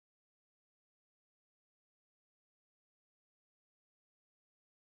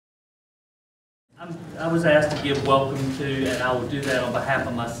I was asked to give welcome to, and I will do that on behalf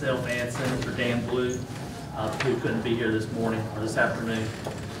of myself and Senator Dan Blue, who couldn't be here this morning or this afternoon.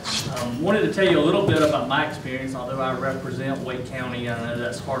 Wanted to tell you a little bit about my experience. Although I represent Wake County, I know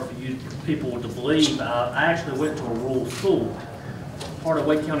that's hard for you people to believe. I actually went to a rural school. Part of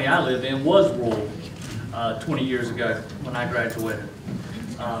Wake County I live in was rural 20 years ago when I graduated.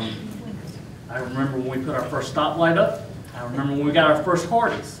 I remember when we put our first stoplight up. I remember when we got our first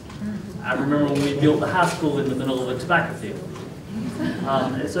Hardee's. I remember when we built the high school in the middle of a tobacco field.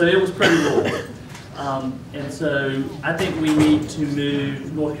 And so it was pretty rural. And so I think we need to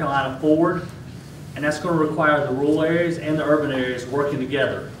move North Carolina forward, and that's going to require the rural areas and the urban areas working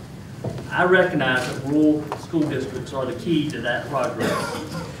together. I recognize that rural school districts are the key to that progress,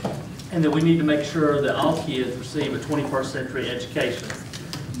 and that we need to make sure that all kids receive a 21st century education.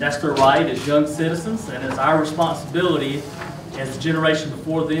 That's their right as young citizens, and it's our responsibility as the generation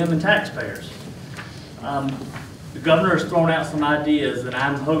before them and taxpayers. The governor has thrown out some ideas, and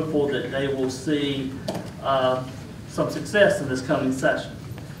I'm hopeful that they will see some success in this coming session.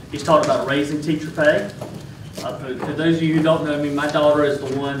 He's talked about raising teacher pay. For those of you who don't know me, my daughter is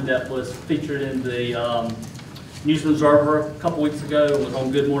the one that was featured in the News and Observer a couple weeks ago, and was on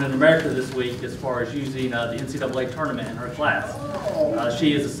Good Morning America this week as far as using the NCAA tournament in her class.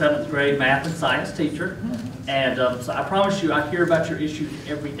 She is a 7th grade math and science teacher, and so I promise you I hear about your issues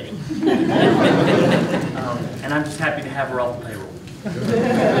every day. And I'm just happy to have her off the payroll.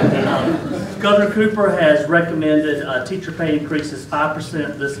 Governor Cooper has recommended teacher pay increases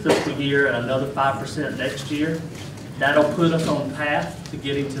 5% this fiscal year and another 5% next year. That'll put us on path to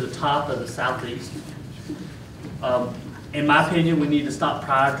getting to the top of the Southeast. In my opinion, we need to stop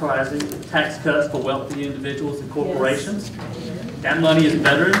prioritizing tax cuts for wealthy individuals and corporations. That money is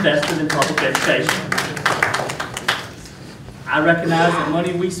better invested in public education. I recognize that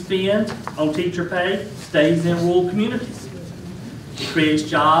money we spend on teacher pay stays in rural communities. It creates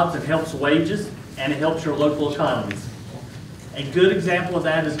jobs, it helps wages, and it helps your local economies. A good example of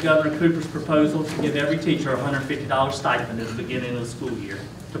that is Governor Cooper's proposal to give every teacher a $150 stipend at the beginning of the school year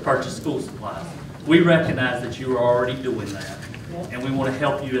to purchase school supplies. We recognize that you are already doing that, and we want to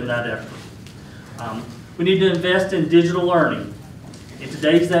help you in that effort. We need to invest in digital learning. In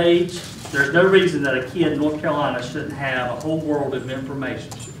today's age, there's no reason that a kid in North Carolina shouldn't have a whole world of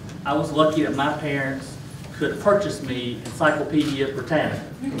information. I was lucky that my parents could purchase me Encyclopedia Britannica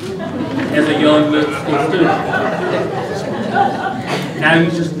as a young middle school student. Now you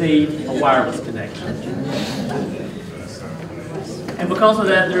just need a wireless connection. And because of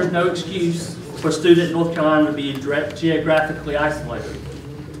that, there's no excuse for a student in North Carolina to be geographically isolated.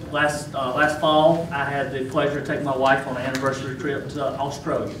 Last fall, I had the pleasure of taking my wife on an anniversary trip to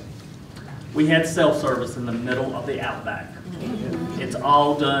Australia. We had cell service in the middle of the outback. It's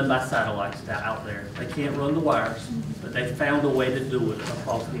all done by satellites out there. They can't run the wires, but they found a way to do it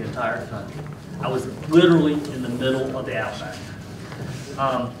across the entire country. I was literally in the middle of the outback.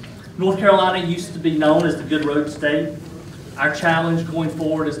 North Carolina used to be known as the good road state. Our challenge going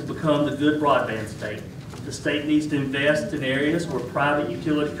forward is to become the good broadband state. The state needs to invest in areas where private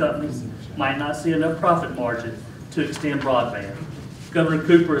utility companies might not see enough profit margin to extend broadband. Governor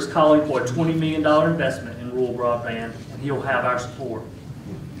Cooper is calling for a $20 million investment in rural broadband, and he'll have our support.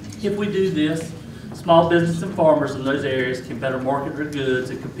 If we do this, small business and farmers in those areas can better market their goods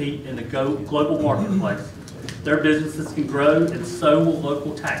and compete in the global marketplace. Their businesses can grow, and so will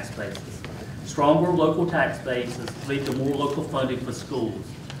local tax bases. Stronger local tax bases lead to more local funding for schools.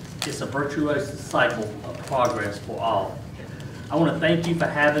 It's a virtuous cycle of progress for all. I want to thank you for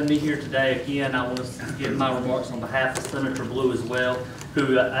having me here today. Again, I want to give my remarks on behalf of Senator Blue as well,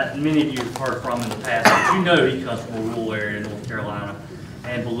 who many of you have heard from in the past. But you know he comes from a rural area in North Carolina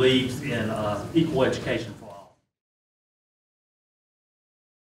and believes in equal education for all.